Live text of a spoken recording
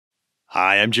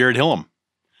Hi, I'm Jared Hillam.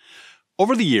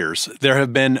 Over the years, there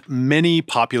have been many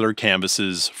popular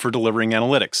canvases for delivering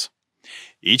analytics.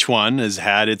 Each one has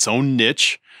had its own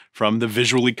niche, from the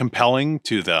visually compelling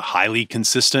to the highly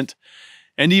consistent,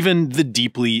 and even the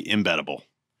deeply embeddable.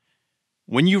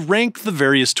 When you rank the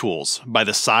various tools by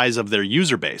the size of their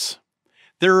user base,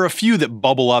 there are a few that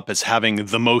bubble up as having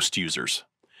the most users.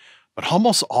 But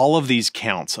almost all of these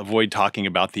counts avoid talking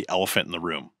about the elephant in the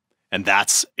room, and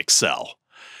that's Excel.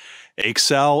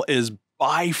 Excel is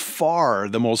by far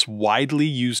the most widely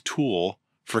used tool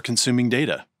for consuming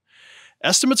data.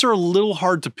 Estimates are a little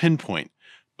hard to pinpoint,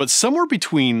 but somewhere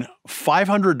between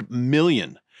 500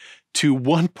 million to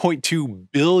 1.2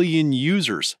 billion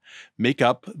users make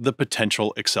up the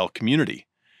potential Excel community.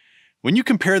 When you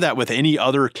compare that with any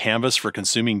other canvas for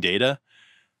consuming data,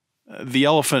 the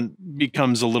elephant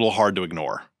becomes a little hard to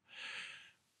ignore.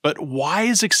 But why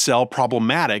is Excel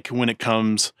problematic when it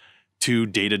comes to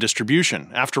data distribution?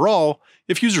 After all,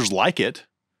 if users like it,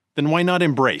 then why not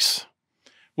embrace?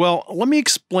 Well, let me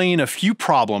explain a few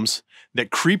problems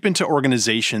that creep into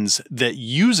organizations that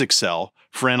use Excel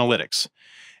for analytics,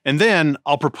 and then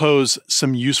I'll propose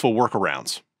some useful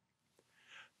workarounds.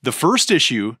 The first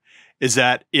issue is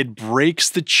that it breaks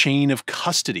the chain of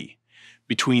custody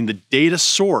between the data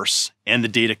source and the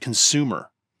data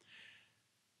consumer.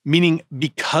 Meaning,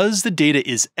 because the data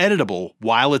is editable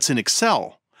while it's in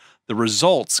Excel, the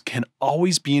results can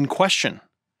always be in question.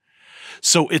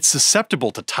 So it's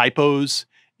susceptible to typos,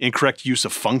 incorrect use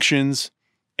of functions,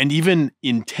 and even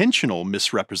intentional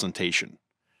misrepresentation.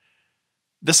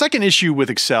 The second issue with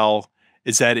Excel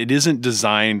is that it isn't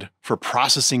designed for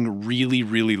processing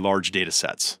really large data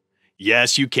sets.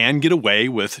 Yes, you can get away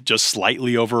with just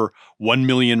slightly over 1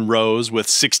 million rows with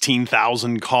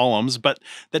 16,000 columns, but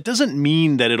that doesn't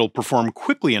mean that it'll perform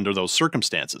quickly under those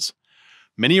circumstances.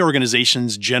 Many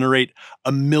organizations generate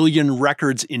 1 million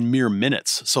records in mere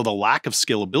minutes, so the lack of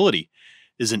scalability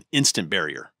is an instant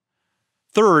barrier.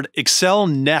 Third, Excel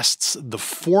nests the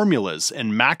formulas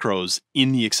and macros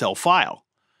in the Excel file.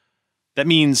 That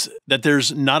means that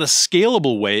there's not a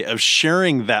scalable way of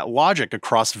sharing that logic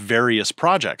across various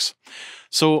projects.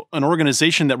 So an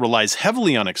organization that relies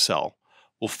heavily on Excel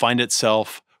will find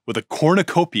itself with a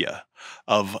cornucopia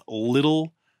of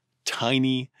little,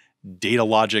 tiny data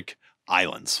logic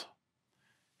islands.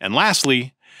 And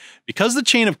lastly, because the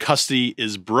chain of custody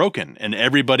is broken and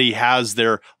everybody has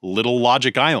their little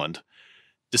logic island,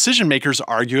 decision makers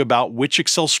argue about which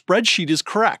Excel spreadsheet is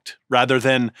correct rather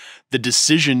than the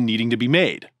decision needing to be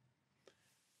made.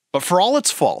 But for all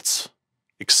its faults,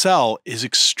 Excel is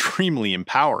extremely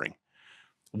empowering.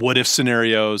 What-if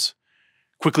scenarios,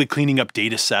 quickly cleaning up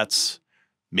data sets,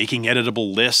 making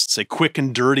editable lists, a quick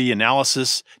and dirty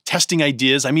analysis, testing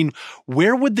ideas. I mean,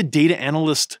 where would the data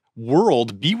analyst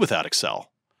world be without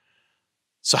Excel?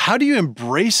 So how do you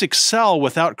embrace Excel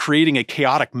without creating a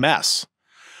chaotic mess?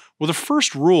 Well, the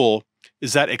first rule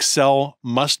is that Excel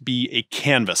must be a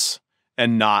canvas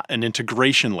and not an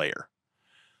integration layer.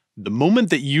 The moment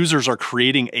that users are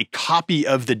creating a copy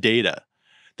of the data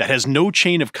that has no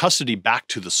chain of custody back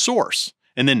to the source,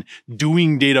 and then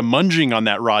doing data munging on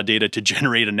that raw data to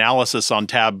generate analysis on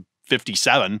tab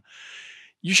 57,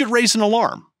 you should raise an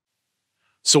alarm.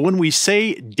 So when we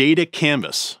say data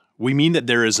canvas, we mean that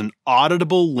there is an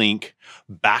auditable link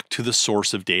back to the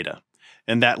source of data,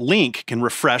 and that link can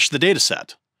refresh the data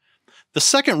set. The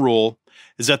second rule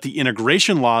is that the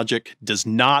integration logic does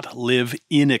not live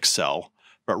in Excel,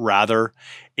 but rather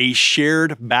a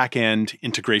shared back-end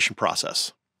integration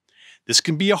process. This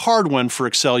can be a hard one for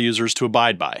Excel users to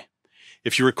abide by.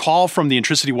 If you recall from the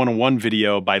Intricity 101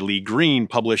 video by Lee Green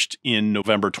published in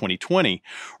November 2020,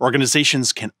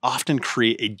 organizations can often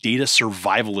create a data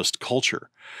survivalist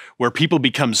culture where people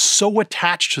become so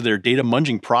attached to their data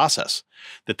munging process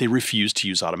that they refuse to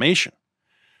use automation.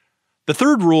 The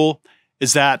third rule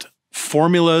is that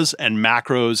formulas and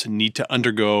macros need to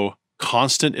undergo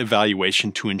constant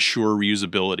evaluation to ensure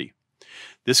reusability.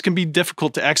 This can be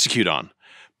difficult to execute on,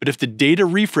 but if the data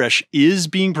refresh is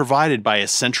being provided by a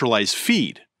centralized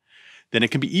feed, then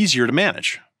it can be easier to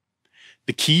manage.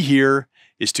 The key here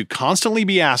is to constantly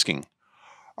be asking,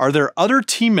 are there other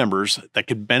team members that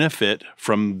could benefit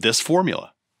from this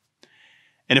formula?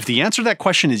 And if the answer to that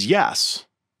question is yes,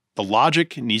 the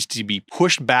logic needs to be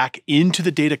pushed back into the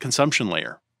data consumption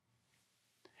layer.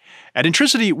 At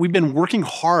Intricity, we've been working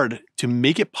hard to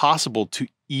make it possible to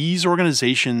ease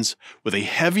organizations with a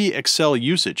heavy Excel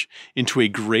usage into a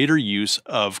greater use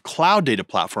of cloud data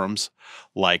platforms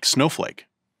like Snowflake.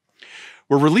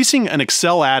 We're releasing an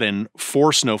Excel add-in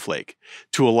for Snowflake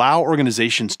to allow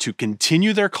organizations to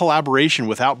continue their collaboration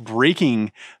without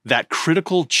breaking that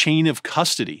critical chain of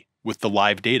custody. with the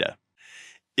live data.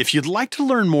 If you'd like to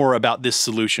learn more about this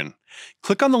solution,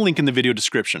 click on the link in the video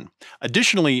description.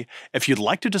 Additionally, if you'd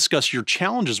like to discuss your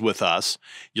challenges with us,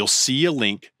 you'll see a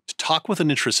link to talk with an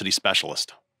Intricity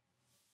specialist.